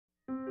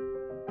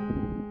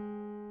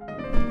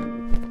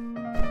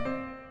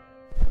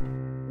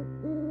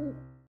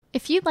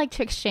If you'd like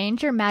to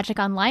exchange your Magic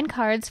Online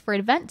cards for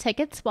event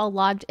tickets while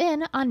logged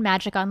in on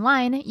Magic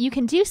Online, you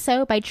can do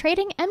so by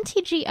trading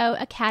Mtgo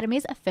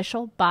Academy's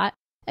official bot,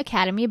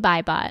 Academy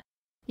Buy Bot.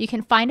 You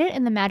can find it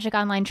in the Magic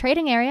Online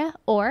trading area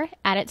or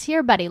add it to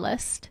your buddy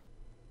list.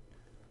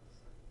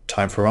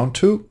 Time for round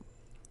 2.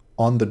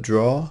 On the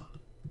draw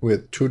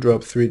with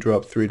 2-drop,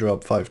 3-drop,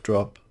 3-drop,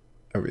 5-drop.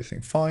 Everything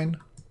fine.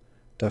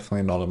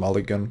 Definitely not a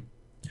mulligan.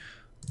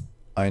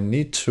 I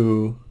need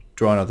to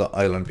draw another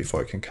island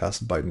before I can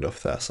cast Bident of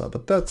Thassa,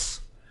 but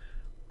that's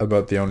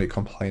about the only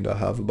complaint I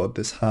have about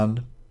this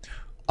hand.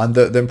 And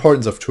the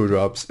importance of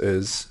 2-drops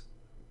is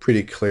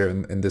pretty clear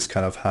in this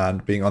kind of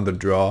hand. Being on the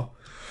draw,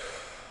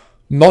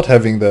 not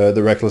having the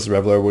Reckless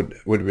Reveler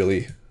would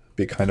really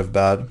be kind of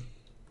bad.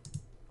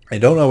 I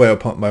don't know why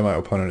my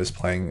opponent is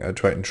playing a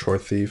Triton Shore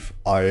Thief.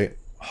 I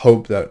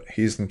hope that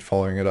he isn't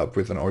following it up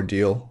with an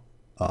Ordeal.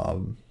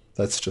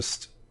 That's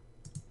just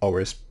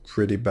always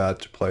pretty bad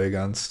to play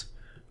against.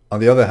 On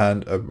the other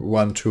hand, a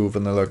 1-2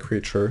 vanilla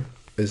creature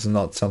is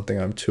not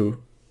something I'm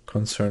too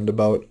concerned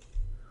about.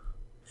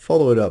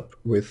 Follow it up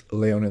with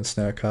Leonin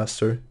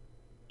Snarecaster.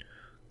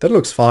 That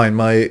looks fine.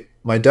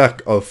 My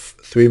deck of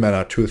 3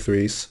 mana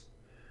 2/3s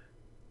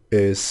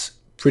is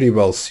pretty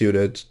well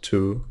suited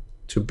to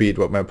beat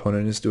what my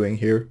opponent is doing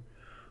here.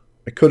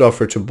 I could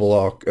offer to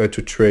block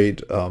to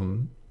trade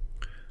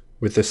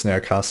with the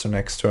Snarecaster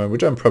next turn,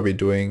 which I'm probably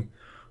doing.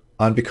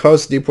 And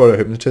because Deepwater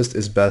Hypnotist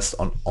is best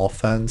on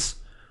offense,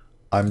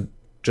 I'm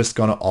just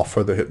gonna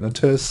offer the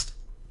Hypnotist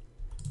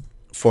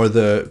for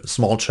the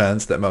small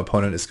chance that my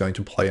opponent is going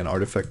to play an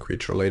artifact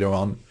creature later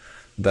on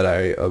that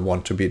I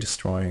want to be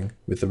destroying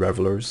with the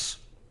Revelers.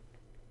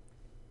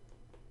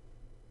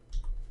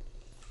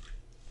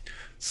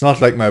 It's not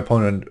like my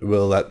opponent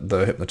will let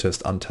the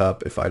Hypnotist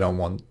untap if I don't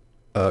want,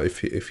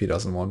 if he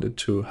doesn't want it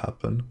to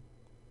happen.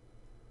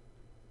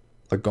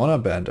 Laguna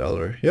Band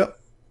Elder, yep,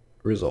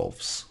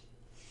 resolves.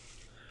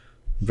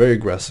 Very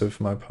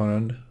aggressive, my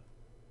opponent.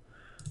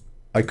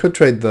 I could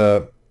trade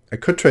the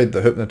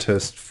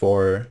Hypnotist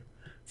for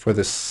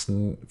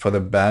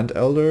the Band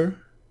Elder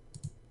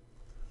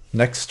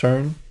next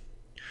turn.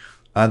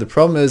 And the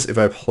problem is if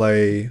I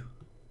play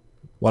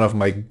one of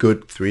my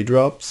good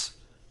 3-drops,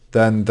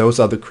 then those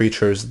are the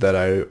creatures that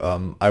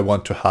I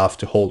want to have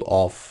to hold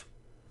off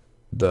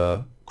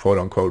the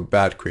quote-unquote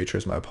bad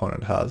creatures my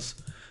opponent has.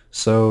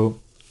 So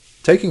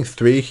taking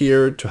 3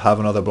 here to have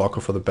another blocker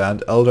for the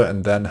Band Elder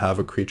and then have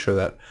a creature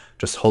that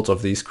just holds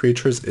off these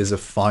creatures is a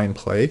fine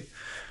play.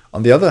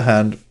 On the other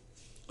hand,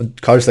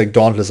 cards like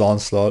Dauntless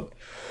Onslaught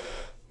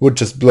would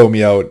just blow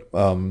me out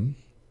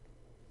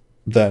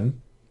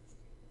then.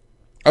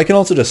 I can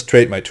also just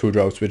trade my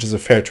 2-drops, which is a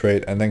fair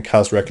trade, and then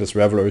cast Reckless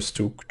Revelers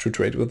to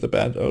trade with the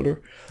Band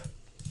Elder.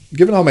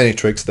 Given how many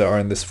tricks there are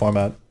in this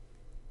format,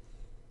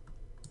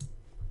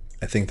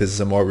 I think this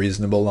is a more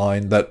reasonable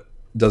line that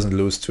doesn't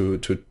lose to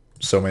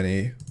so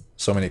many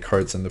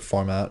cards in the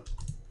format.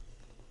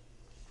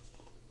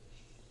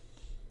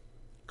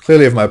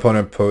 Clearly, if my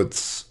opponent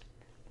puts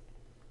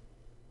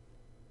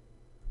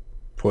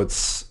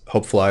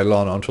Hopeful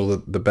Eidolon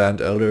onto the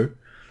Band Elder,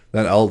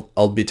 then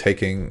I'll be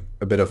taking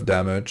a bit of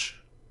damage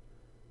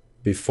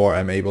before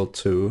I'm able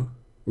to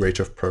Rage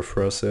of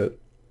Perforos it.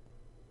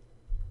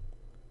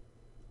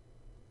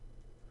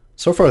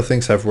 So far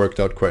things have worked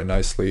out quite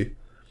nicely.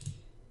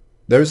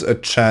 There's a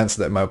chance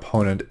that my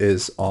opponent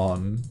is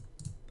on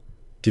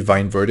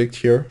Divine Verdict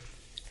here,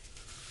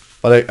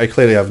 but I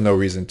clearly have no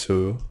reason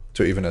to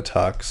even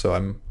attack, so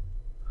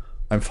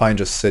I'm fine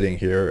just sitting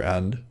here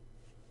and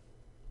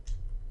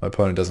my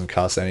opponent doesn't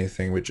cast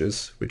anything, which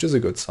is a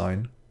good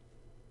sign.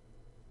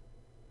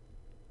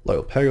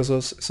 Loyal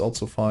Pegasus is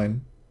also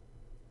fine.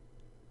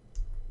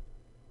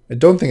 I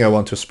don't think I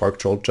want to Spark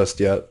Jolt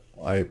just yet.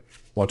 I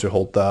want to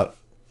hold that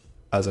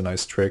as a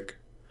nice trick.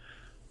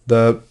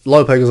 The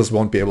Loyal Pegasus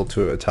won't be able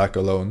to attack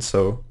alone,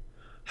 so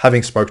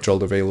having Spark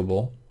Jolt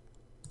available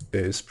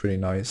is pretty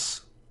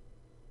nice.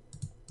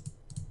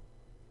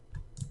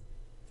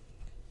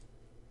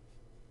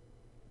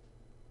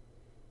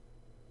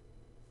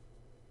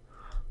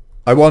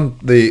 I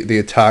want the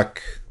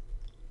attack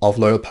of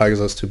Loyal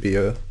Pegasus to be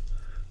a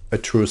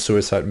true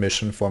suicide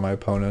mission for my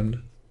opponent.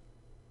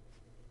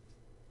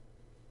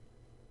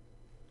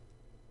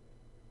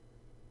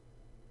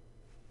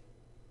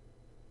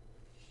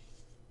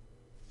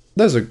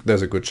 There's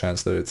a good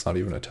chance that it's not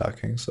even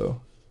attacking,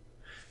 so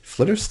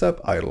Flitterstep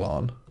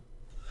Eidolon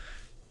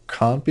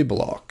can't be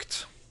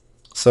blocked.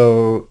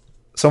 So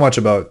much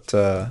about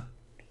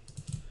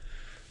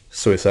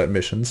suicide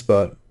missions,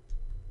 but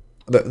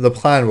the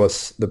plan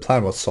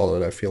was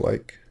solid, I feel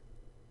like.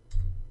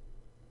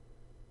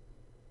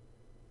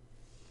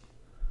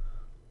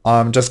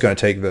 I'm just gonna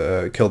take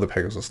the kill the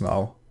Pegasus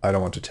now. I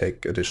don't want to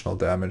take additional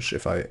damage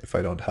if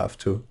I don't have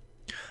to.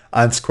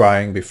 And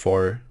scrying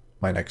before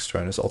my next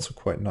turn is also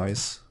quite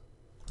nice.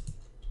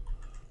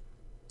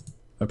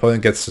 My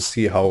opponent gets to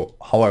see how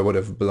I would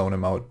have blown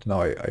him out.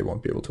 Now I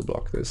won't be able to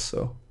block this,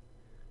 so.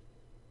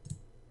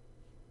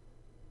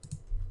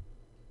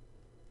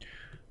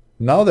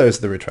 Now there's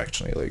the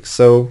Retraction Helix.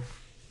 So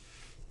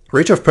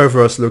Reach of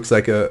Perforos looks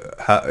like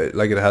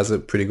it has a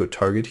pretty good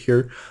target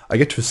here. I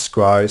get to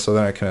scry, so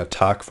then I can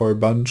attack for a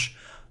bunch.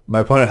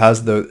 My opponent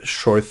has the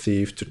Short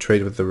Thief to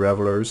trade with the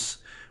Revelers,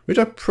 which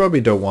I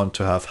probably don't want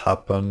to have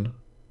happen.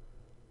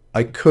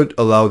 I could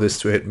allow this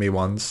to hit me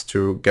once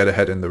to get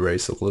ahead in the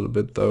race a little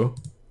bit, though.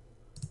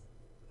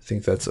 I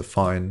think that's a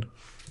fine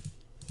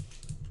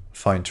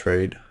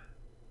trade.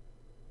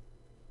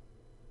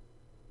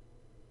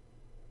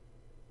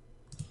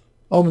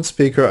 Omen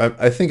Speaker,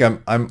 I think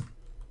I'm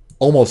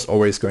almost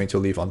always going to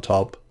leave on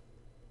top.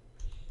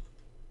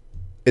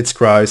 It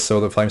scries, so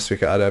the Flame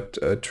Speaker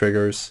Adept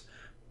triggers,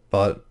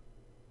 but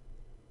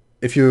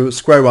if you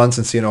scry once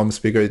and see an Omen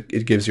Speaker,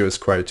 it gives you a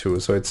scry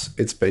too, so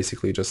it's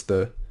basically just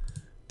the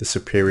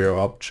superior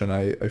option,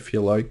 I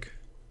feel like.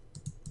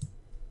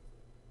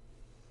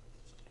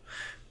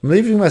 I'm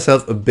leaving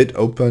myself a bit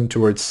open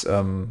towards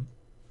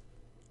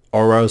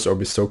auras or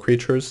bestow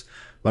creatures,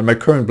 but my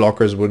current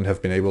blockers wouldn't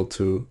have been able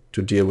to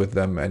deal with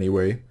them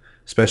anyway,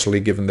 especially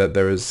given that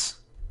there is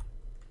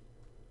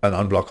an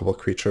unblockable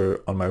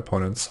creature on my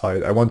opponent's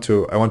side. I want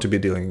to be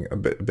dealing a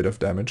bit of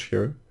damage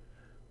here.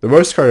 The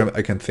worst card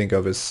I can think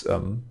of is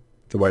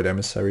the White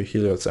Emissary,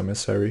 Heliod's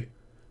Emissary,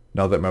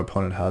 now that my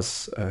opponent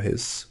has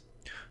his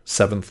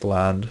 7th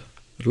land.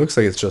 It looks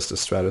like it's just a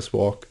Stratus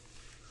Walk,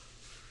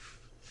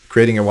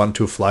 creating a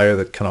 1/2 flyer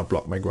that cannot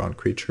block my ground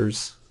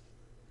creatures.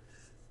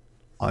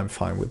 I'm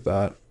fine with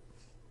that.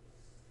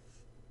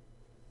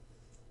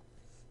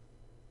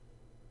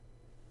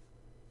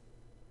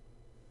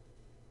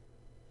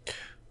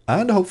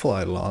 And Hopeful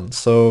Eidolon,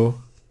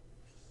 so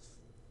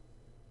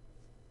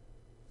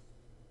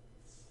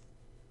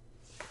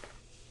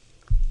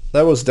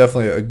that was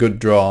definitely a good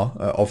draw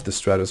of the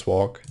Stratus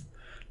Walk.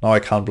 Now I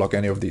can't block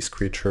any of these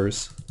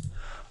creatures.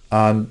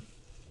 And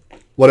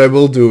what I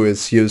will do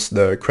is use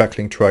the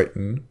Crackling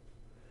Triton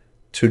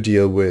to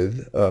deal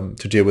with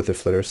the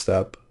Flitter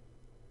Step.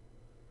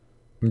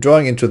 I'm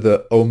drawing into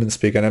the Omen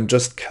Speaker, and I'm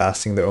just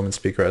casting the Omen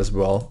Speaker as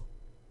well.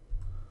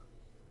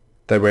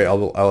 That way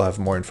I'll have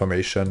more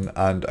information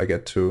and I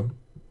get to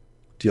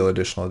deal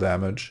additional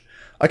damage.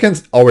 I can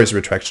always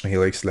Retraction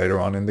Helix later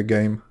on in the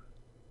game,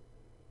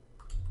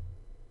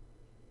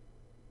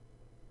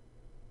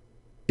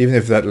 even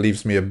if that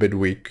leaves me a bit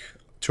weak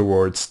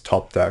towards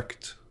top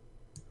decked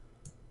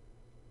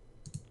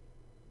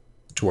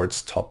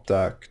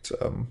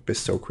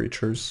bestow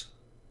creatures.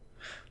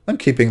 I'm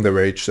keeping the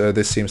Rage.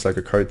 This seems like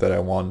a card that I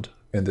want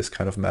in this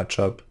kind of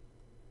matchup.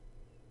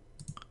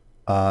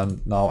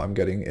 And now I'm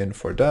getting in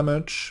for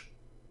damage.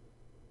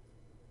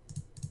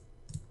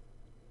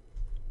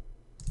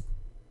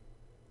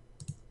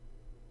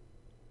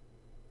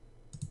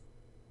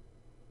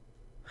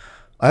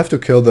 I have to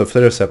kill the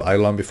Flitterstep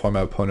Eidolon before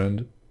my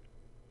opponent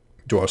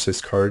draws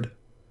his card.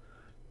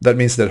 That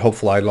means that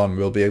Hopeful Eidolon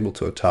will be able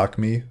to attack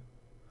me.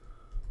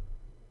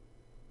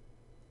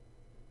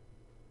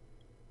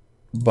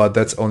 But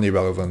that's only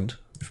relevant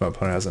if my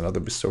opponent has another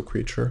bestow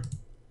creature.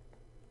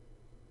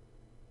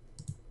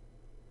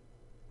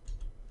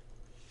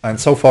 And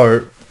so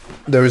far,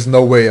 there is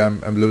no way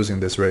I'm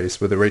losing this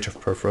race with the Rage of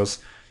Perforos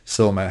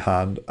still in my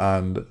hand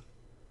and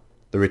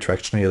the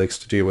Retraction Helix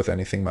to deal with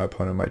anything my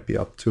opponent might be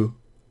up to.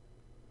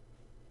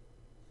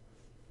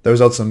 There's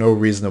also no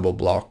reasonable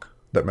block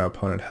that my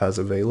opponent has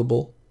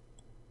available.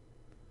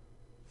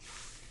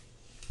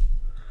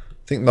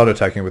 I think not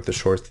attacking with the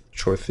Short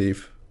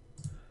Thief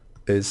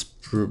is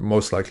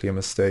most likely a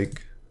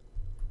mistake.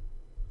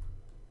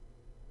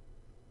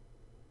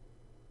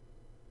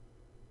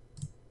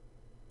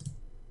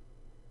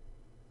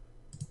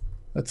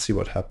 Let's see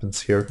what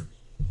happens here.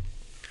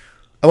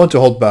 I want to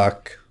hold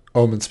back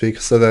Omen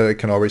Speak so that I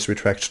can always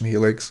Retraction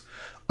Helix.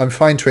 I'm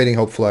fine trading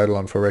Hopeful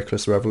Eidolon for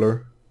Reckless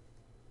Reveler.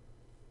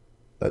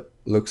 That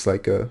looks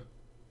like a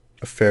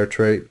fair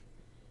trade.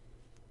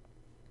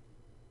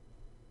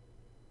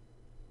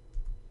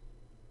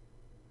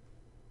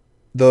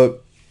 The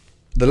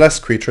less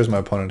creatures my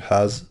opponent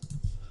has,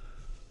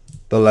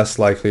 the less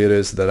likely it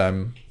is that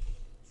I'm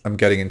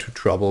getting into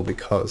trouble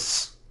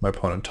because my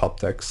opponent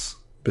top decks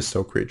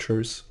bestow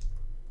creatures.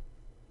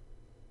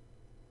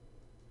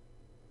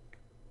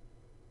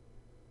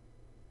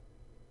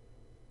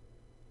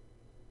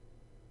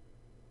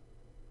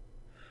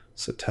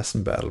 So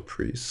Tessin Battle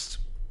Priest.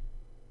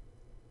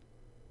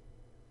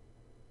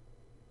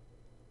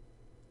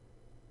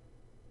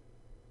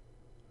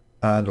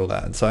 And a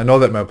land. So I know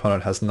that my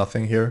opponent has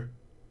nothing here.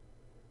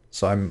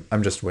 So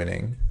I'm just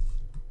winning.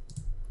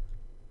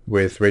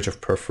 With Rage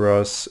of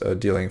Perforos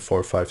dealing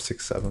 4, 5,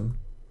 6, 7.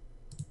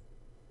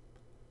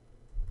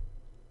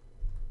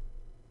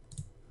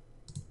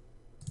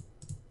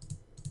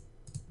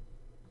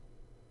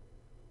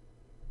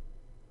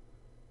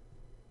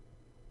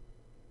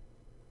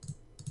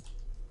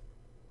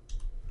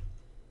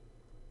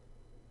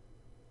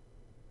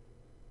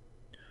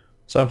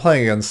 So I'm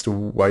playing against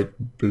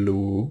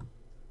white-blue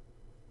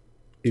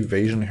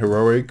Evasion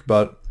Heroic,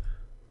 but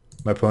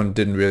my opponent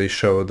didn't really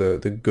show the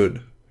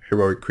good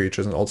heroic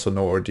creatures and also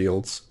no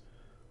ordeals.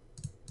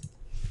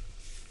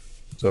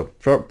 So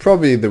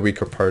probably the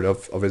weaker part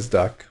of his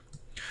deck.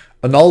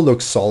 Annul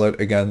looks solid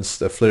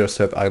against a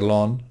Flitterstep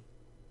Eidolon.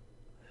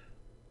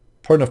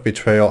 Pardon of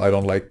Betrayal I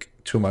don't like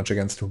too much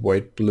against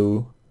white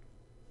blue.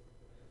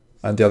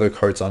 And the other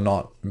cards are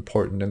not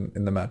important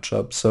in the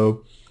matchup.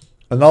 So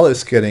Annul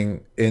is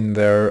getting in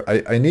there.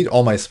 I need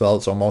all my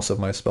spells, or most of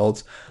my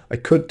spells. I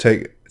could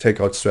take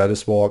out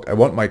Stratus Walk. I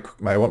want my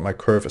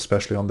curve,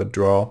 especially on the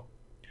draw.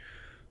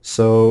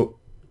 So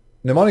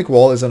Mnemonic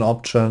Wall is an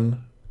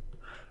option,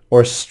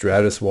 or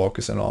Stratus Walk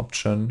is an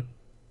option.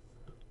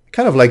 I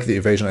kind of like the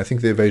evasion. I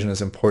think the evasion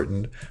is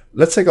important.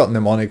 Let's take out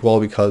Mnemonic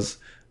Wall, because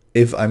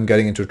if I'm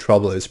getting into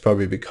trouble, it's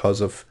probably because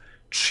of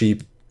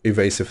cheap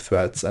evasive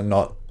threats and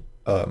not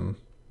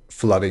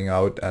flooding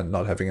out and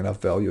not having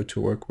enough value to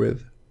work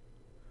with.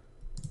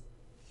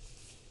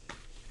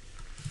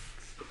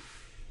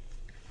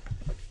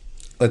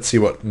 Let's see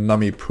what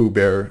Nummy Pooh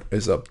Bear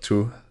is up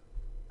to.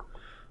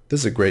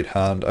 This is a great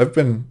hand. I've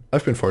been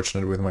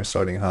fortunate with my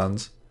starting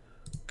hands.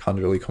 Can't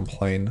really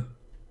complain.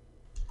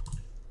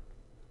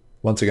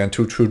 Once again,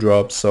 2 true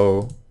drops,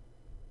 so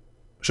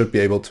should be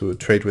able to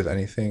trade with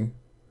anything.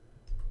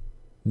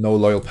 No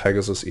Loyal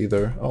Pegasus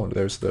either. Oh,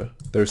 there's the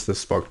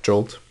Spark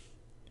Jolt,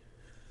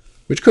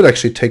 which could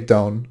actually take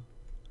down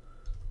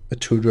a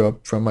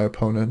 2-drop from my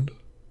opponent.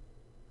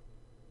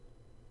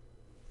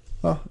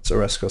 Oh, it's a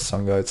Resco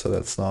Sun Guide, so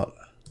it's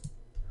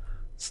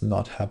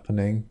not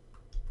happening.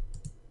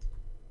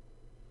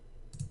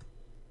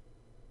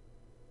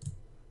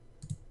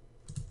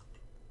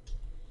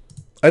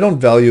 I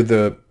don't value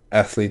the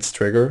Athlete's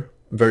Trigger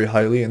very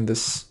highly in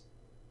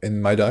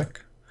my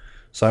deck,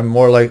 so I'm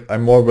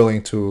more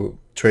willing to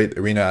trade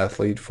Arena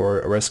Athlete for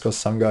a Resco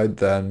Sun Guide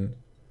than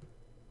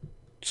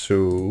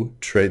to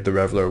trade the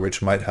Reveler,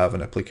 which might have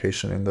an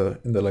application in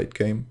the late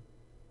game.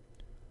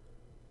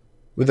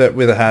 With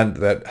a hand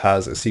that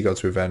has a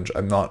Seagull's Revenge,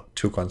 I'm not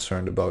too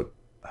concerned about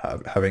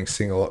having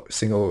single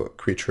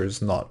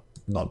creatures not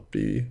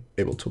be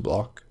able to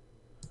block.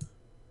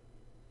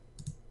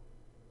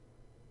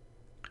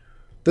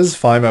 This is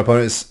fine. My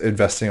opponent is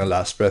investing a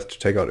Last Breath to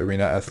take out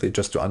Arena Athlete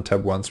just to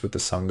untap once with the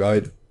Sun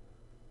Guide.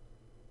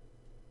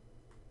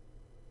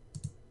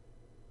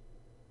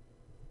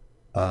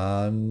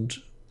 And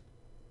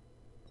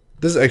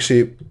this is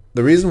actually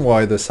the reason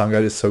why the Sun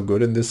Guide is so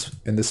good in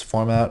this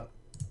format,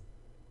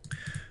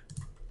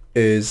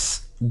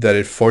 is that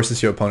it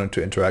forces your opponent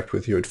to interact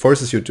with you. It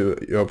forces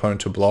your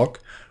opponent to block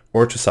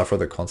or to suffer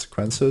the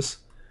consequences.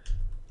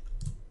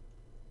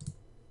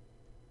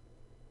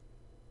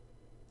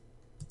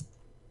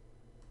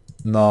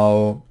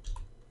 Now,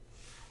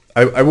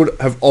 I would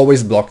have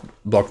always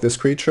blocked this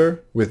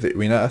creature with the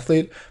Arena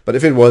Athlete, but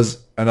if it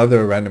was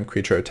another random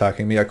creature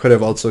attacking me, I could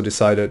have also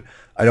decided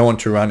I don't want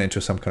to run into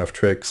some kind of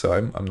trick, so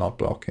I'm not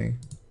blocking.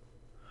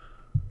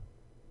 I'm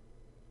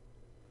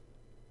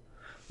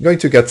going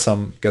to get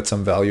some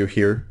value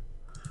here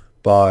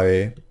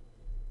by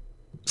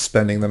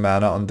spending the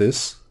mana on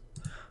this,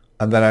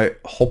 and then I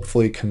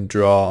hopefully can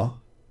draw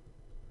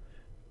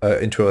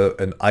into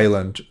an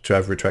island to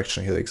have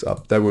Retraction Helix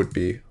up. That would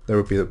be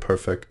the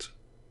perfect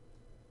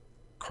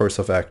course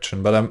of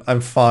action. But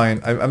I'm fine.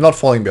 I'm not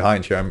falling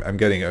behind here. I'm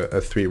getting a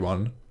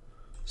 3-1,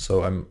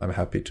 so I'm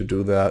happy to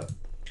do that.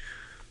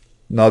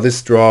 Now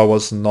this draw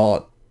is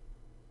not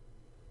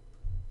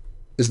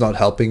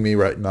helping me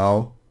right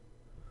now.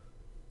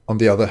 On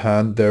the other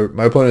hand,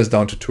 my opponent is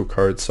down to 2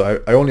 cards,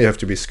 so I only have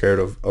to be scared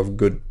of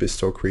good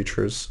bestow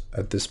creatures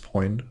at this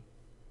point.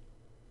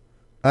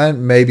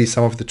 And maybe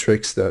some of the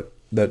tricks that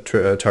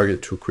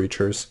target 2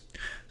 creatures.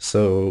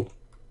 So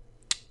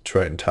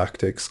Triton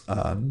Tactics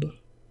and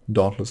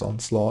Dauntless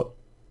Onslaught.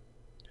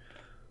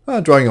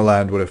 Drawing a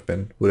land would have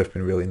been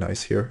really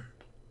nice here.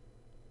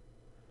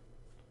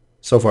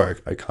 So far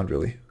I can't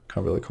really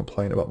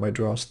complain about my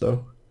draws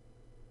though.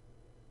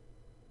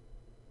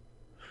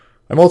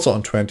 I'm also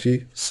on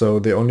 20, so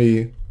the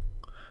only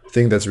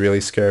thing that's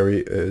really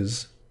scary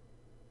is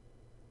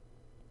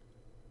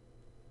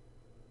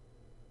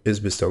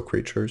bestow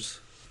creatures.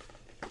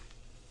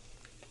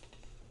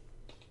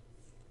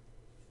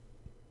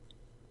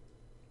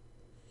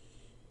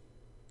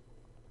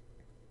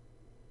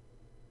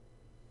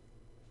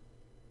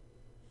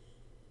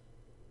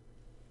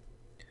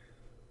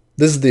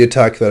 This is the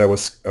attack that I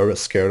was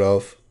scared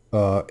of.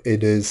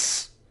 It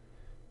is.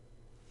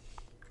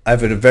 I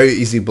have a very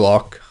easy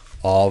block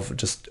of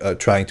just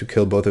trying to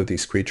kill both of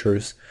these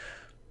creatures,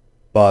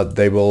 but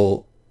they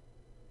will.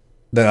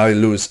 Then I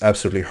lose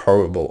absolutely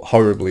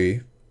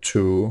horribly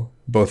to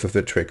both of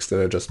the tricks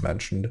that I just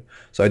mentioned.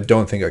 So I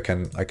don't think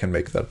I can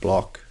make that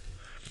block.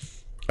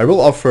 I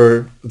will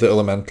offer the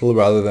Elemental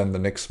rather than the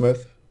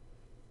Nixsmith,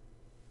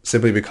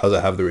 simply because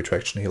I have the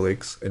Retraction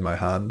Helix in my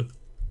hand.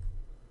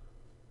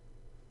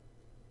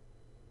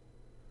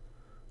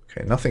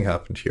 Okay, nothing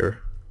happened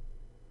here.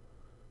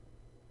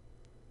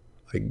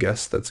 I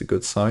guess that's a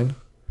good sign.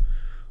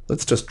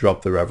 Let's just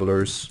drop the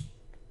Revelers,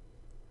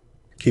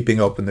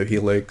 keeping open the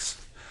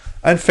Helix,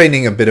 and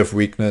feigning a bit of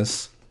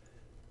weakness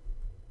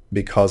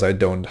because I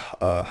don't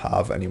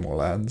have any more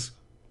lands.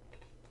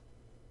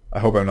 I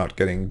hope I'm not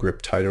getting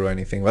grip tight or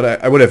anything,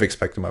 but I would have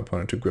expected my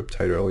opponent to grip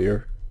tight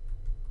earlier.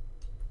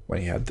 when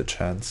he had the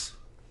chance.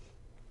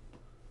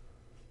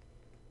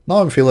 Now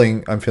I'm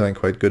feeling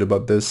quite good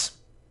about this.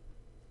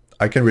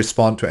 I can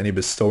respond to any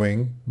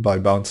bestowing by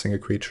bouncing a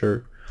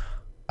creature,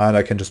 and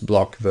I can just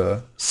block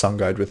the Sun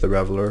Guide with the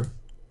Reveler.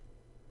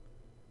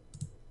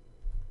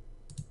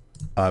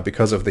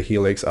 Because of the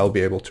Helix, I'll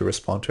be able to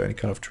respond to any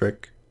kind of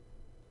trick.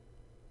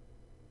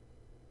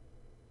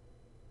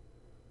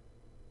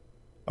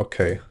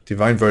 Okay,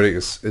 Divine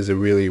Verdict is a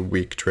really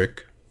weak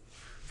trick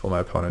for my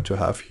opponent to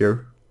have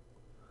here.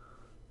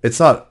 It's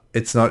not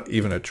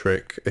even a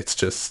trick, it's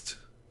just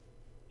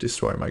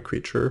destroy my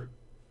creature.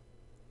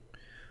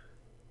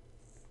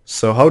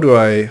 So how do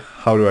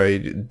I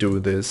do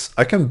this?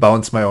 I can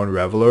bounce my own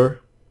Reveler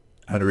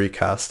and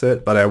recast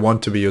it, but I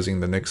want to be using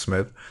the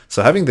Nyxsmith.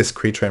 So having this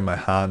creature in my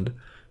hand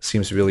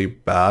seems really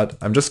bad.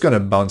 I'm just gonna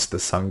bounce the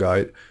Sun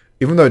Guide,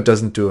 even though it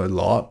doesn't do a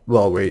lot.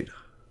 Well, wait,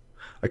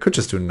 I could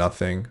just do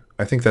nothing.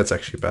 I think that's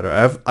actually better.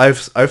 I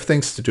have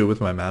things to do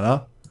with my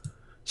mana.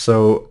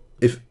 So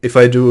if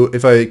I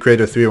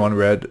create a 3/1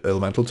 red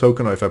elemental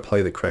token, or if I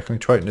play the Crackling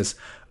Triton, is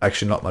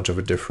actually not much of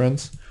a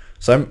difference.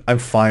 So I'm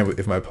fine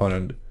if my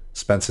opponent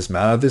spends his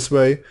mana this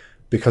way,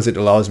 because it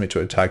allows me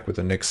to attack with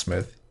the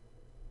Nyxsmith,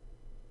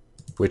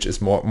 which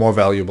is more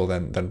valuable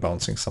than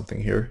bouncing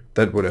something here.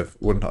 That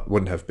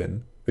wouldn't have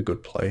been a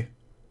good play.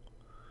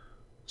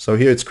 So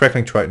here it's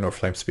Crackling Triton or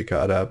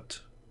Flamespeaker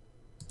Adapt.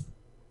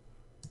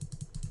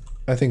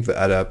 I think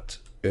the Adapt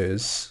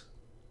is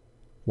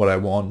what I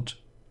want.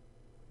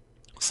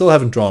 Still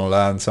haven't drawn a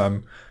land, so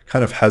I'm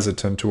kind of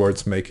hesitant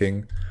towards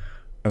making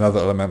another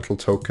elemental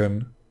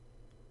token.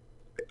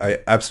 I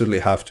absolutely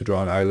have to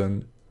draw an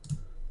island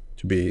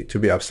to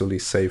be absolutely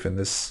safe in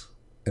this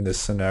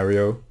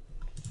scenario.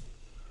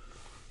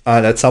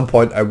 And at some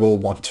point I will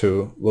want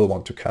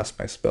to cast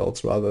my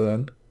spells rather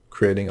than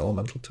creating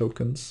elemental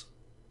tokens.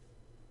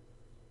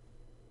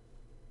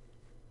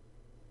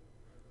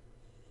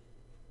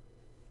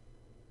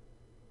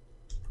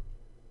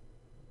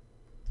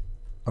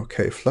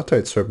 Okay,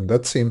 Flat-Eyed Serpent,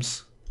 that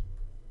seems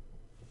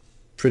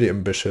pretty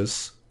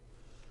ambitious.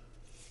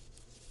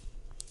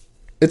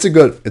 It's a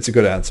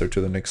good answer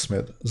to the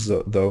Nyxsmith,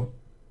 though.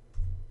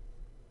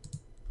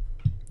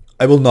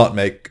 I will not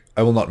make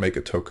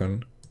a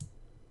token.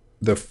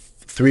 The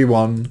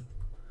 3/1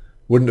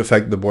 wouldn't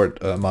affect the board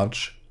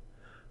much,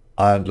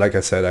 and like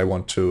I said, I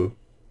want to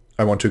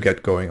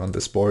get going on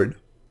this board.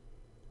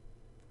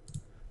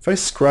 If I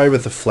scry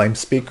with the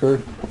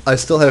Flamespeaker, I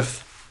still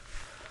have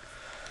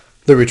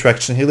the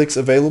Retraction Helix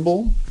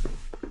available,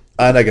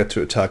 and I get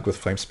to attack with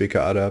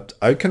Flamespeaker Adapt.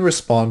 I can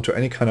respond to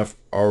any kind of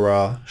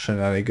aura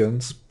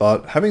shenanigans,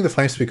 but having the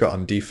Flamespeaker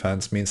on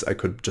defense means I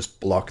could just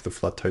block the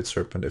Flat-Eyed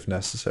Serpent if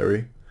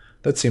necessary.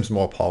 That seems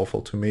more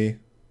powerful to me.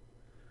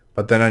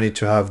 But then I need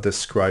to have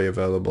this scry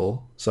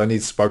available, so I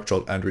need Spark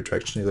Jolt and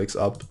Retraction Helix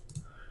up.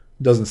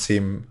 That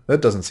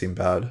doesn't seem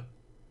bad.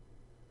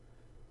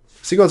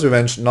 Seagull's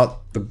Revenge,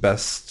 not the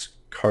best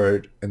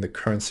card in the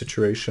current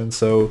situation,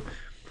 so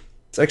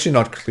it's actually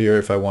not clear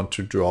if I want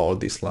to draw all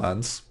these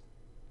lands.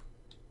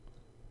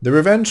 The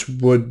Revenge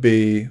would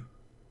be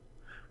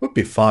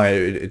fine.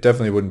 It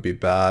definitely wouldn't be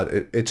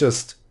bad. It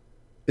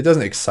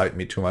doesn't excite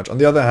me too much. On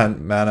the other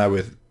hand,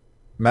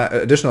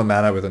 additional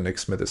mana with a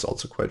Nyxsmith is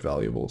also quite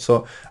valuable.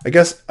 So I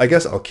guess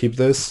I'll keep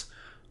this,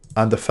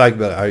 and the fact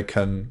that I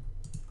can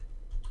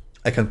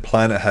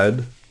plan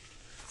ahead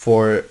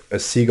for a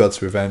Sea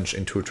God's Revenge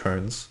in 2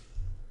 turns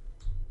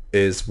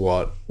is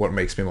what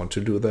makes me want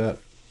to do that.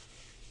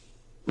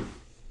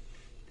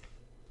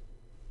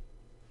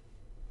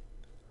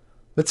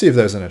 Let's see if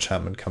there's an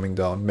enchantment coming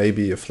down.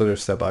 Maybe a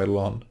Flitterstep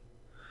Eidolon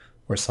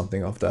or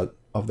something of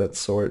that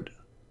sort.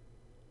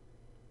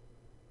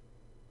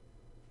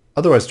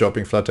 Otherwise,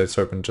 dropping Flat-Eyed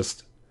Serpent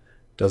just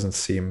doesn't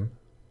seem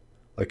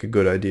like a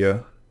good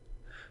idea.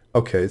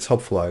 Okay, it's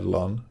Hopeful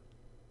Eidolon.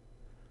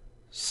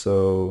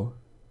 So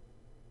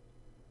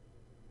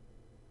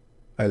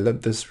I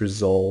let this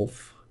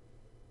resolve.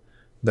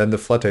 Then the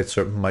Flat-Eyed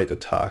Serpent might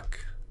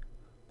attack,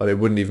 but it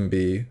wouldn't even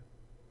be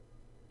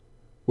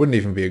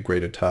a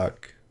great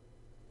attack.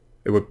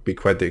 It would be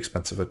quite the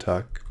expensive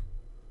attack.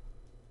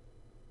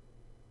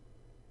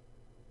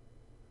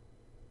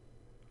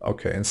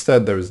 Okay,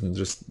 instead there is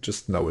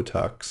just no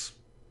attacks.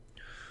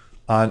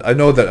 And I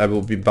know that I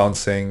will be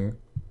bouncing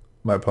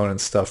my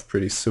opponent's stuff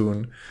pretty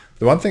soon.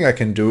 The one thing I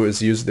can do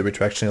is use the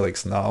Retraction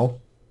Helix now.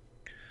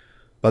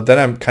 But then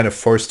I'm kind of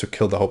forced to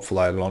kill the Hopeful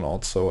Eidolon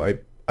also.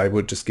 I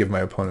would just give my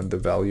opponent the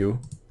value,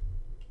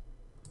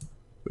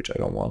 which I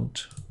don't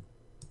want.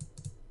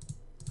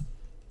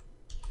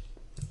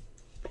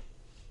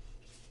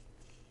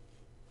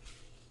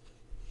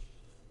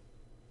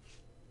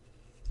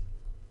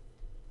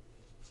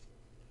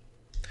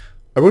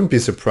 I wouldn't be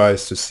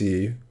surprised to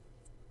see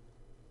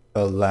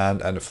a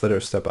land and a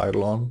Flitterstep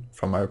Eidolon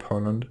from my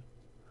opponent.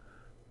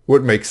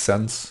 Would make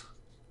sense,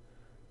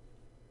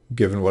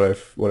 given what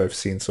I've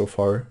seen so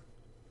far.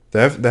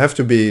 There have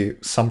to be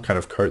some kind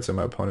of cards in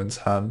my opponent's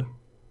hand.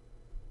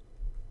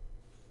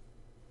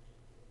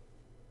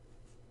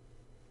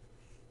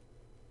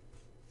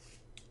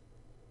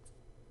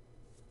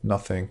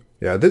 Nothing.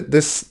 Yeah,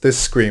 this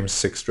screams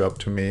 6-drop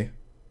to me.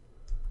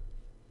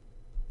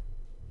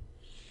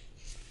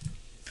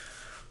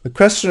 The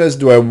question is,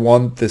 do I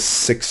want this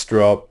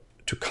 6-drop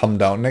to come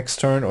down next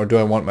turn, or do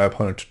I want my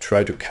opponent to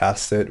try to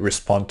cast it,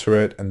 respond to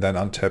it, and then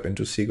untap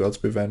into Sea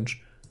God's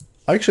Revenge?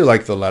 I actually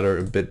like the latter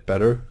a bit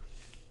better.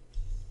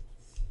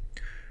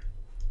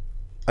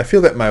 I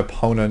feel that my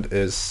opponent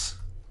is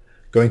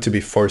going to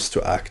be forced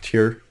to act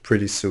here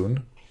pretty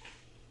soon,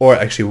 or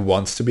actually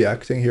wants to be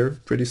acting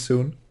here pretty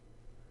soon.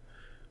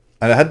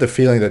 And I had the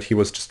feeling that he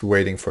was just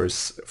waiting for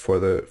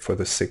the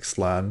 6th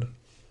land.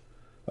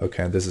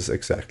 Okay, and this is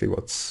exactly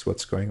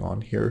what's going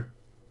on here.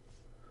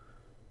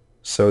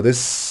 So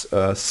this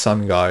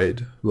Sun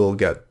Guide will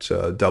get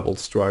double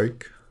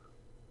strike.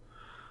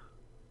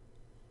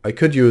 I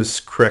could use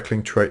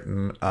Crackling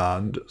Triton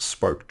and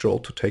Spark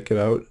Jolt to take it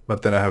out,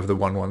 but then I have the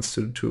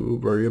 1/1s to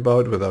worry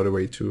about without a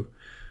way to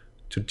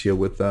deal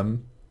with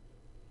them.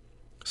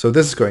 So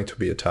this is going to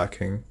be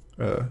attacking,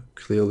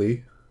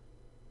 clearly.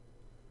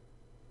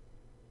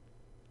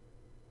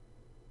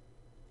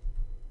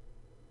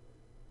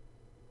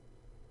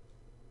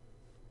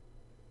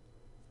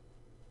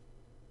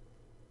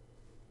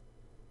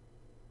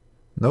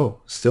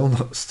 No, still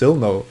no, still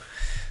no.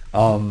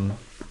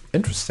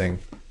 Interesting.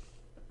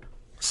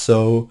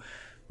 So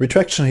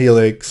Retraction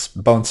Helix,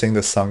 bouncing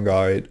the Sun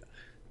Guide,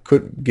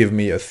 could give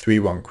me a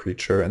 3/1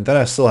 creature, and then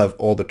I still have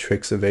all the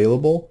tricks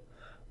available,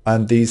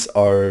 and these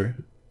are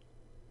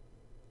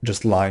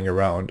just lying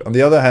around. On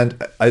the other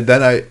hand, I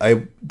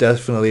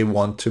definitely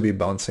want to be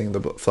bouncing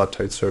the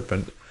Flat-Tide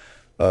Serpent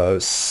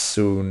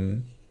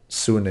soonish.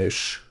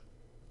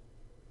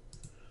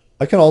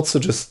 I can also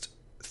just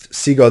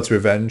Sea God's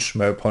Revenge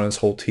my opponent's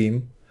whole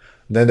team.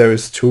 Then there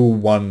is 2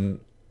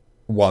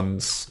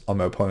 1/1s on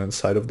my opponent's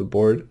side of the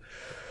board.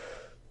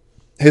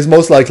 His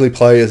most likely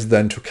play is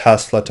then to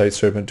cast Flat-Tide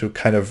Serpent to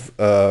kind of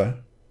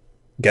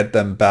get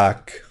them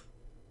back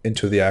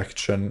into the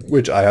action,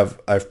 which I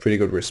have pretty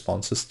good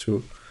responses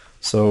to.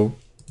 So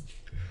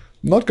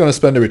I'm not going to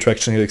spend a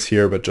Retraction Helix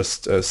here, but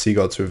just Sea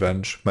God's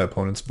Revenge my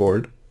opponent's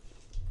board.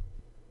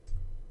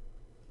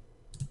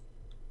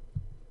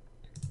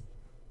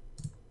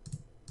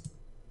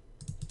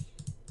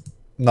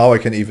 Now I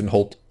can even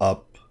hold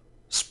up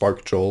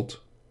Spark Jolt,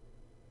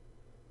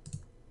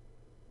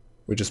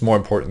 which is more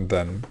important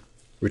than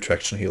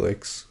Retraction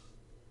Helix.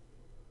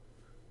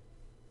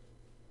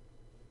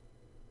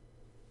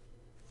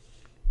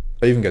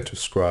 I even get to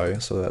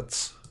scry, so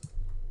that's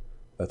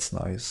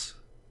nice.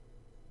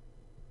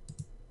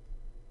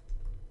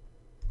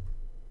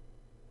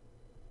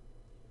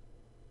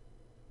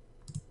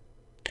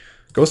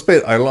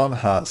 Ghostbait Eidolon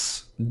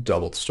has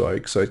double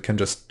strike, so it can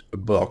just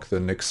block the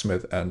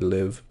Nyxsmith and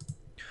live.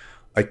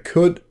 I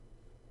could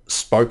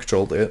Spark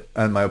Jolt it,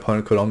 and my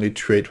opponent could only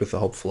trade with the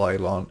Hopeful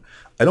Eidolon.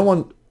 I don't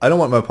want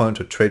my opponent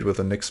to trade with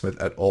the Nyxsmith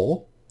at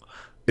all.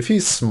 If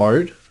he's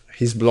smart,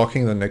 he's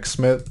blocking the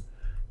Nyxsmith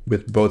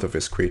with both of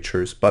his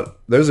creatures, but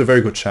there's a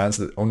very good chance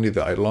that only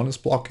the Eidolon is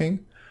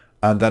blocking,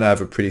 and then I have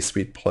a pretty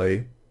sweet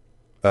play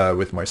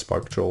with my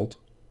Spark Jolt.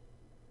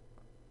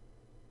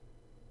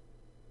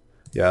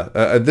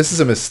 Yeah, this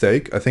is a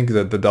mistake. I think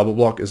that the double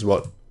block is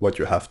what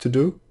you have to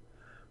do,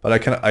 but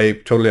I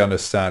totally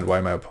understand why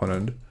my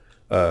opponent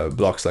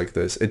blocks like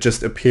this. It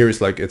just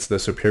appears like it's the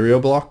superior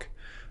block.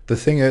 The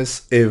thing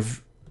is,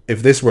 if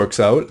this works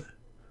out,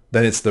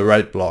 then it's the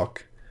right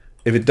block.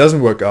 If it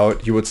doesn't work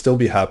out, you would still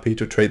be happy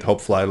to trade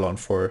Hopeful Eidolon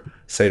for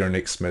Satyr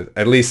Nyxsmith,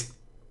 at least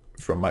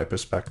from my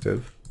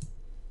perspective.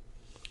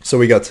 So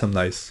we got some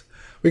nice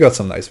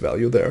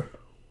value there.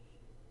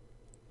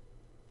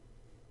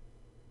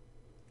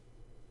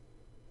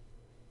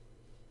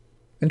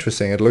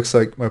 Interesting. It looks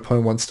like my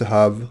opponent wants to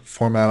have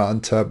 4 mana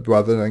untapped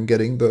rather than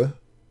getting the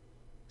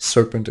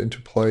Serpent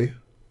into play.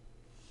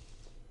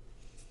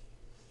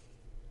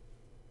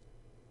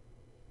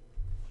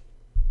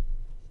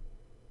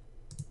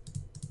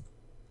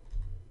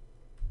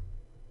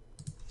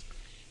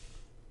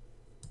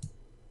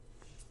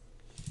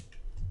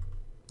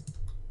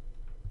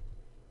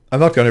 I'm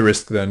not going to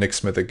risk the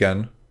Nyxsmith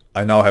again.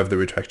 I now have the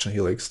Retraction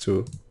Helix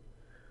to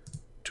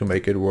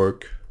make it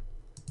work.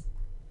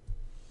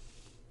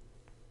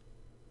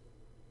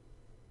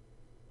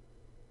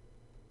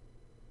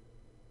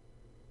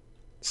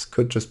 This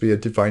could just be a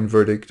Divine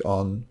Verdict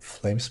on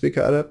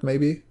Flamespeaker Adept,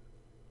 maybe.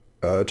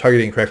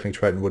 Targeting Crackling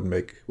Triton wouldn't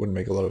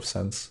make a lot of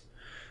sense.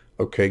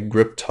 Okay,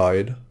 Grip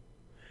Tide.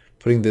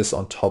 Putting this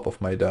on top of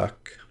my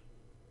deck.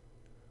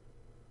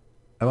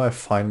 Am I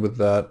fine with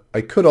that? I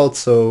could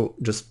also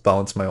just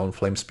bounce my own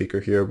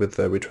Flamespeaker here with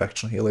the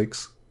Retraction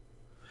Helix.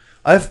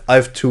 I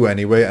have 2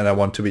 anyway, and I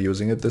want to be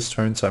using it this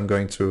turn, so I'm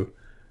going to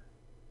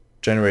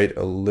generate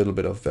a little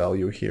bit of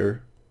value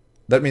here.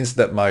 That means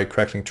that my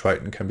Crackling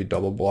Triton can be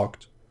double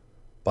blocked,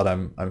 but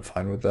I'm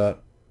fine with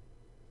that.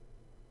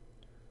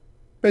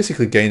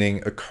 Basically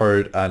gaining a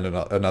card and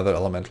another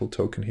elemental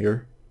token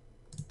here.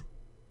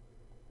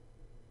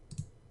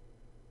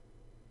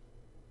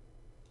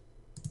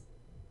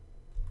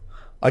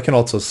 I can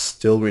also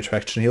still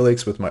Retraction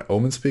Helix with my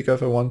Omen Speaker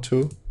if I want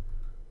to.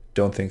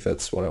 Don't think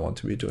that's what I want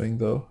to be doing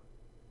though.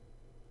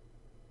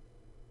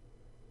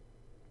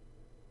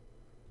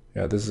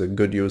 Yeah, this is a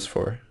good use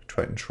for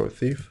Triton Short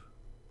Thief.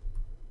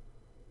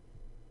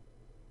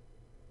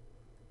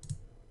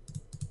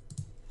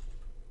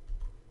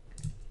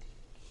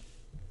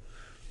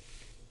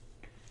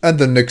 And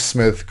the Nick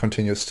Smith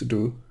continues to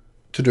do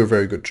a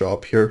very good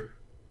job here.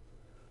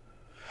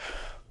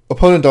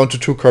 Opponent down to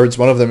 2 cards.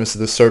 One of them is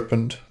the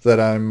Serpent that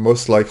I'm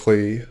most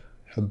likely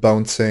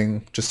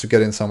bouncing just to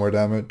get in some more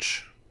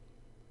damage.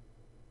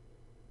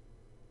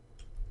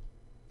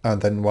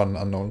 And then 1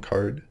 unknown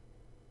card.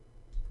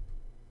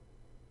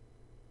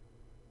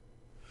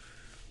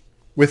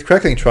 With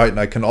Crackling Triton,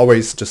 I can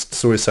always just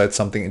suicide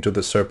something into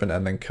the Serpent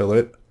and then kill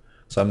it.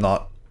 So I'm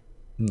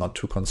not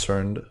too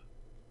concerned.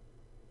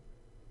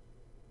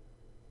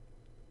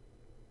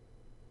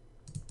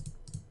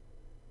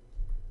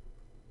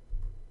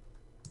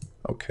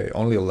 Okay,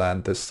 only a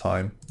land this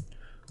time.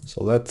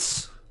 So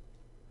let's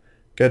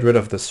get rid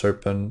of the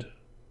Serpent.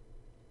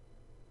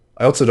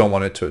 I also don't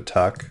want it to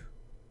attack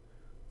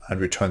and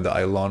return the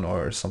Eidolon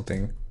or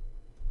something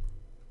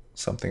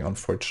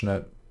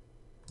unfortunate.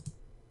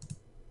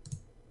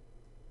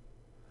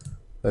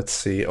 Let's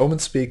see, Omen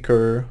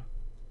Speaker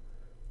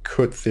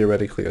could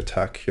theoretically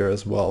attack here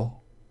as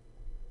well.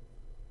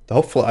 The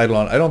Hopeful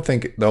Eidolon, I don't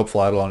think the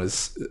Hopeful Eidolon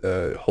is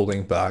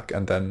holding back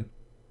and then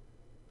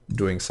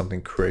doing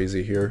something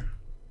crazy here.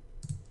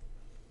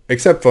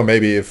 Except for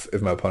maybe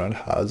if my opponent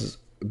has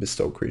a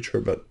Bestow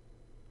creature, but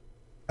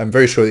I'm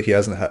very sure that he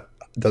doesn't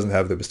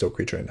have the Bestow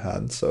creature in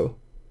hand, so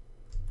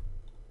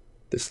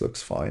this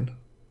looks fine.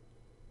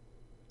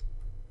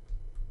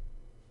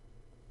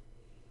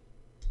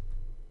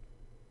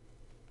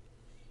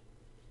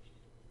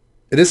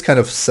 It is kind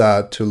of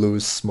sad to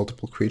lose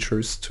multiple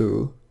creatures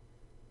to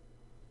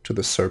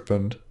the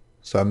Serpent,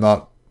 so I'm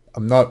not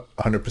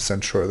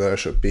 100% sure that I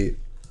should be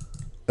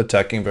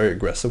attacking very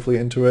aggressively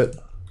into it,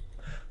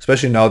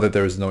 especially now that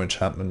there is no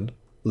enchantment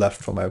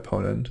left for my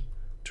opponent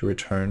to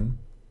return.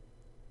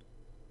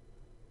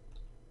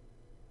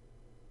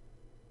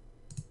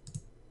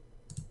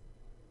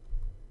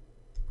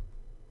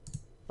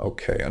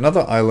 Okay,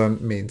 another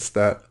island means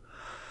that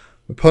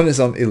my opponent is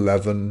on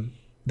 11.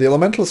 The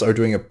elementals are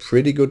doing a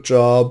pretty good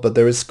job, but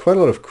there is quite a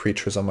lot of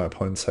creatures on my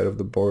opponent's side of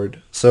the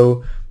board.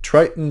 So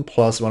Triton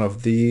plus one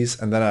of these,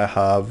 and then I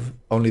have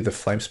only the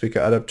Flamespeaker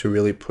Adept to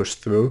really push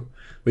through,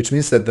 which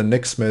means that the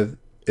Nicksmith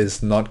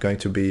is not going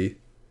to be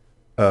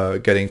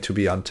getting to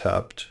be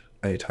untapped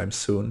anytime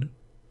soon.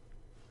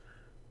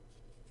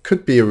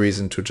 Could be a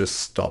reason to just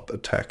stop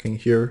attacking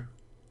here.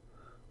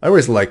 I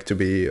always like to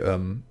be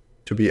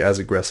as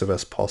aggressive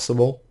as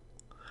possible,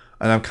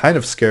 and I'm kind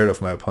of scared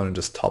of my opponent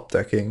just top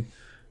decking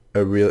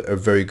a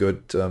very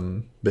good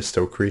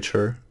Bestow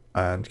creature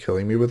and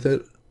killing me with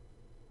it.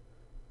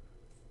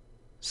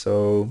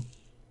 So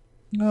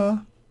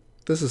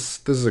this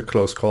is a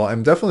close call.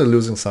 I'm definitely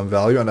losing some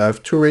value, and I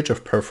have 2 Rage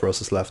of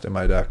Perforoses left in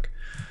my deck.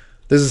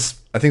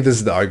 I think this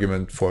is the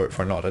argument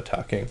for not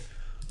attacking.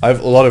 I have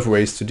a lot of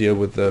ways to deal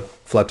with the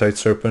Flat-Eyed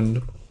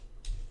Serpent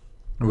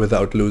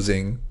without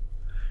losing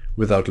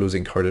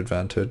card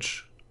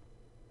advantage.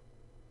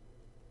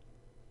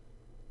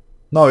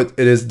 Now it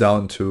is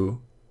down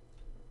to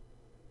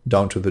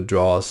the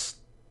draws.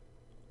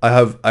 I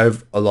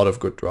have a lot of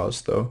good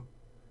draws though.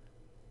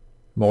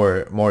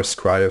 More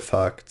scry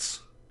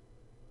effects.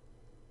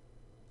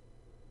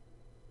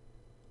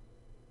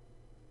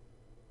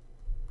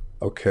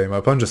 Okay, my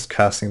opponent just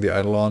casting the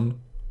Eidolon.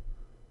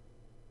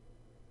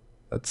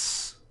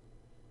 That's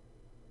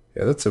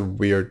a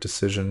weird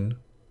decision.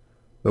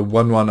 The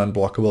 1/1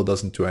 unblockable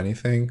doesn't do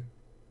anything.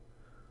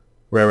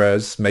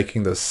 Whereas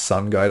making the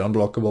Sun Guide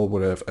unblockable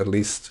would have at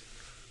least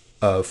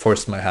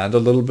forced my hand a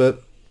little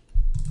bit.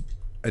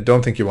 I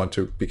don't think you want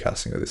to be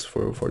casting this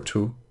for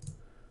 2.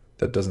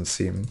 That doesn't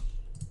seem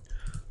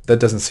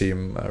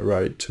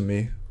right to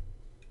me.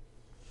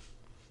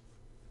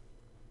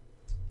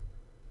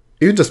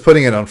 Even just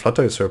putting it on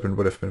Flat-Eyed Serpent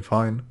would have been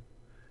fine.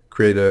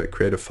 Create a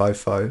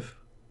 5/5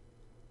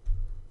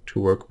 to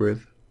work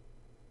with.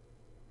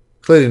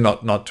 Clearly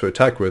not to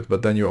attack with,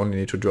 but then you only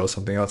need to draw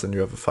something else and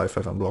you have a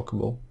 5/5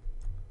 unblockable.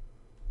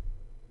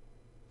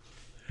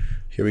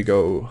 Here we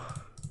go.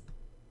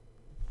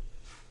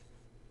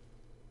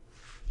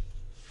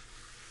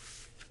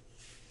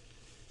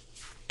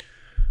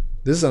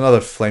 This is another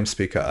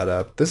Flamespeaker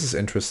Adept. This is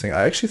interesting.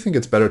 I actually think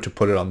it's better to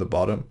put it on the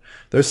bottom.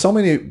 There's so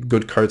many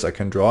good cards I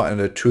can draw, and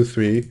a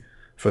 2/3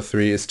 for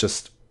 3 is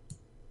just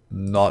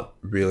not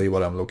really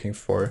what I'm looking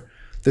for.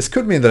 This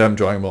could mean that I'm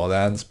drawing more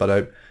lands, but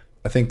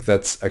I think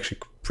that's actually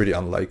pretty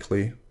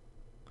unlikely.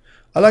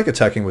 I like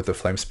attacking with the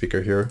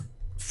Flamespeaker here.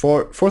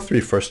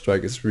 4/3 first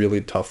strike is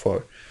really tough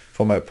for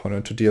my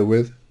opponent to deal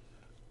with.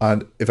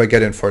 And if I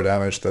get in 4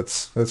 damage,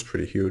 that's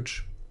pretty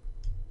huge.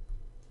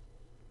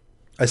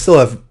 I still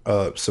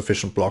have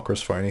sufficient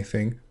blockers for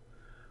anything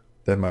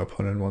that my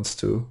opponent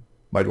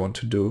might want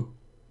to do.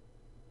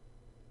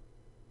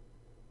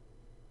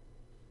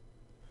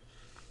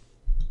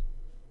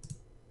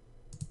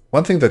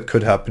 One thing that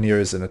could happen here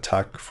is an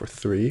attack for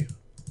 3.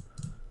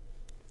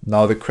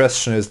 Now the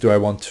question is, do I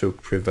want to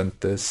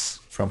prevent this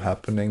from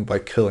happening by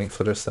killing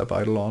Flitterstep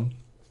Eidolon?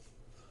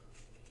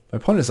 My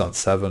opponent is on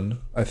 7.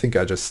 I think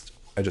I just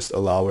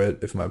allow it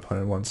if my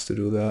opponent wants to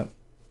do that.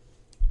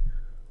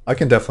 I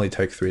can definitely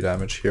take 3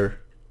 damage here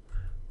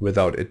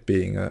without it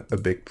being a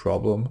big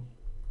problem.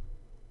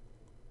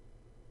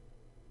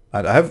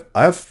 And I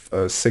have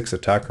 6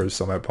 attackers,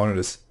 so my opponent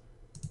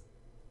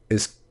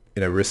is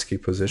in a risky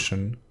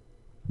position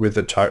with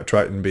the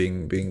Triton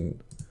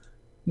being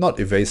not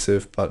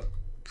evasive but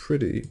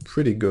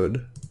pretty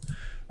good.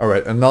 All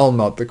right, and now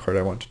not the card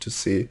I wanted to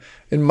see.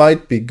 It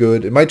might be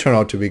good. It might turn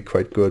out to be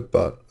quite good,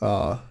 but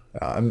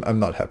I'm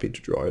not happy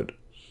to draw it.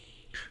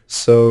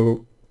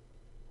 So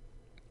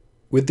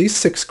with these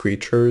 6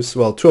 creatures,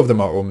 well, 2 of them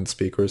are Omen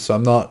Speakers, so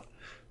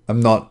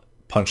I'm not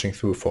punching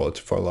through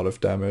for a lot of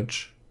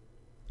damage.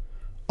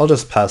 I'll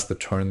just pass the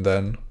turn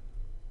then.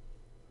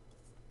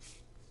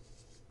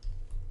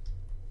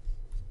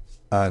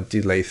 And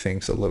delay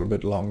things a little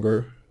bit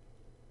longer.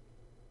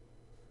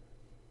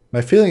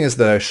 My feeling is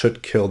that I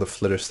should kill the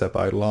Flitterstep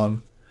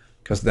Eidolon,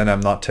 because then I'm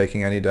not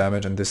taking any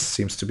damage, and this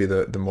seems to be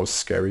the most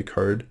scary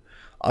card.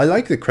 I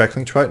like the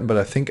Crackling Triton, but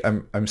I think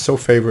I'm so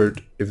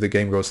favored if the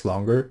game goes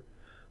longer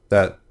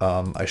that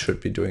I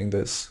should be doing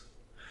this.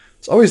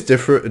 It's always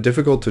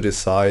difficult to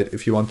decide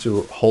if you want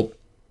to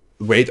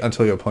wait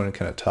until your opponent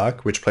can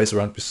attack, which plays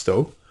around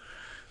Bestow,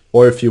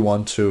 or if you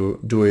want to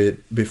do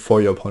it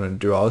before your opponent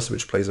draws,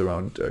 which plays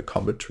around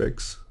combat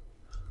tricks.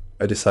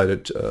 I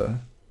decided to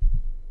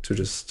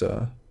just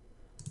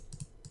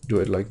do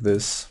it like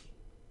this.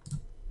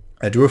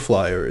 I drew a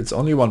flyer. It's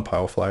only 1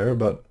 power flyer,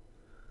 but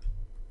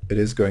it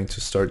is going to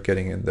start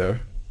getting in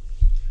there.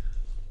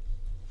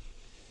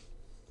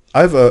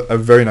 I have a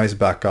very nice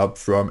backup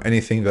from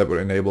anything that would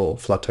enable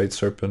Flat-Tide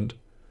Serpent.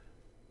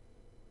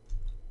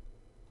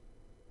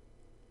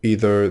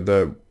 Either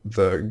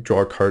the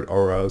draw card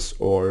auras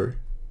or,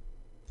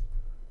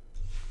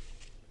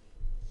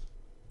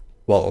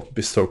 well,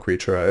 Bestow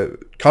Creature.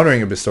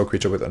 Countering a Bestow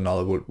Creature with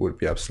Annul would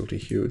be absolutely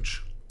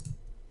huge.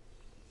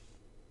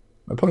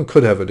 My opponent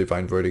could have a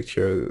Divine Verdict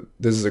here.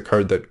 This is a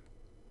card that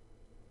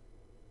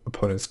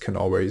opponents can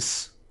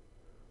always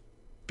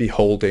be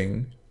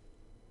holding.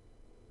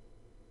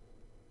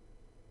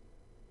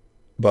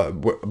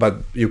 But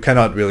you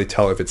cannot really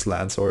tell if it's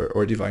lands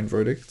or Divine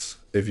Verdicts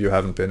if you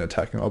haven't been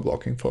attacking or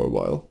blocking for a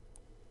while.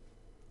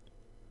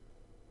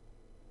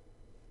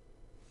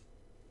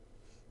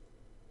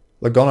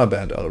 Lagona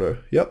Band Elder.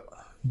 Yep.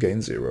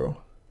 Gain 0.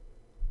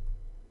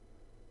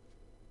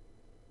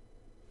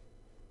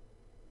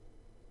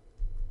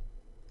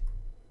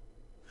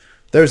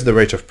 There's the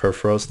Rage of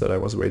Perforos that I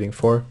was waiting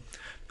for.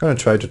 I'm gonna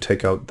try to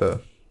take out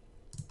the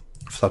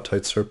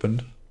Flat-Tide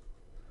Serpent,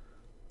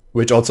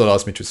 which also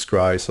allows me to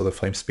scry, so the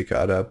Flamespeaker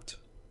Adept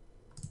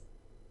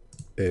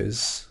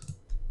is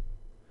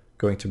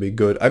going to be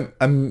good.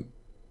 I'm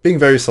being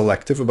very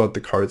selective about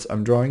the cards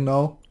I'm drawing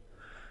now.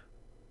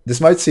 This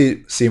might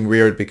seem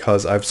weird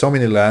because I have so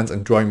many lands,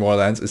 and drawing more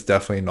lands is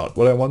definitely not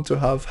what I want to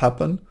have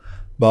happen,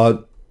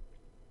 but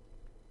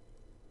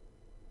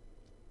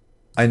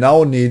I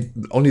now need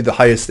only the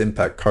highest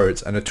impact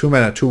cards, and a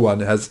 2-mana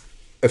 2/1 has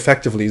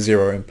effectively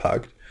 0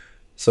 impact.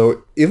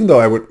 So even though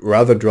I would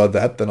rather draw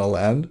that than a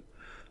land,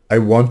 I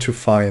want to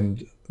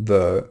find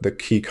the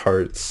key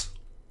cards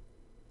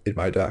in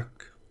my deck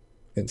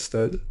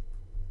instead.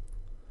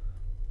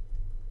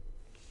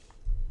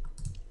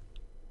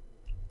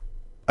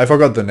 I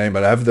forgot the name,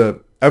 but I have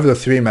the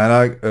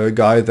 3-mana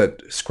guy that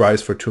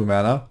scries for 2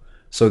 mana.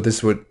 So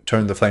this would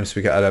turn the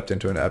Flamespeaker Adept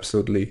into an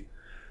absolutely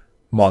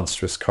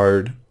monstrous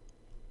card.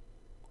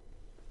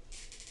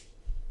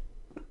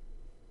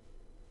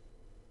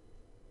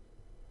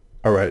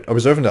 Alright,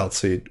 Observant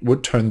Outseed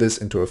would turn this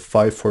into a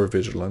 5/4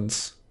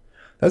 Vigilance.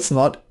 That's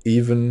not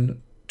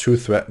even too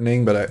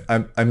threatening, but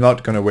I'm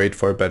not gonna wait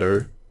for a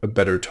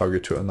better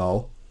target to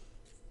annul.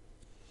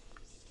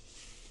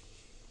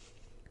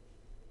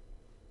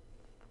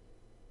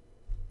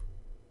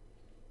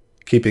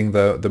 Keeping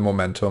the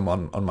momentum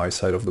on my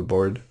side of the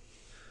board.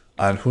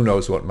 And who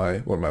knows what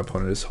my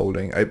opponent is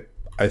holding.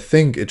 I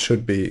think it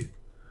should be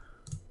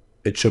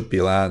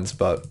lands,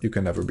 but you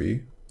can never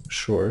be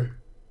sure.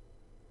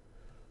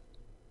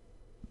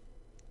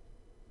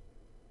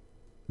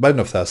 Biden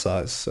of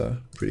Thassa is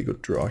a pretty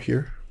good draw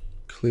here,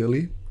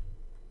 clearly.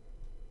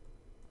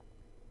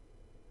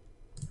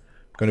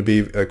 Going to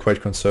be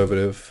quite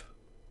conservative.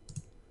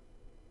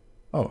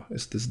 Oh,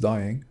 is this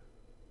dying?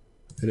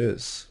 It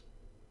is.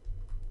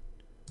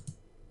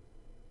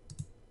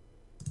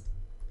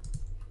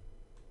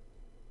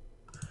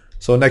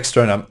 So next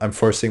turn, I'm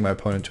forcing my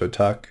opponent to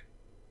attack.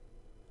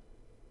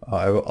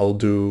 I'll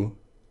do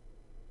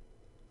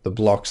the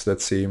blocks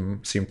that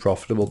seem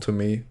profitable to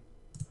me,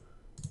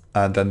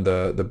 and then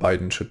the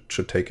Biden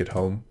should take it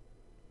home,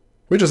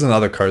 which is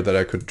another card that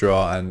I could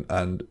draw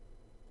and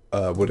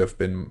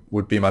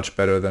would be much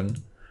better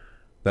than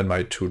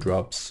my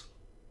 2-drops.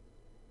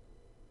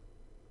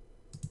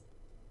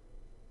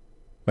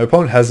 My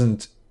opponent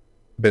hasn't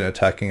been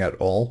attacking at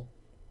all,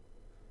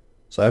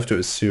 so I have to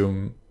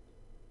assume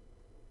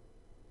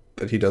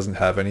that he doesn't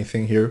have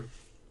anything here.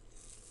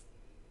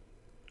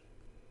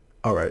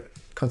 Alright,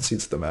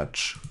 concedes the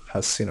match.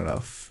 Has seen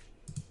enough.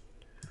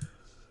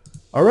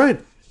 All right,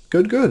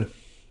 good.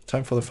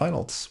 Time for the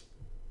finals.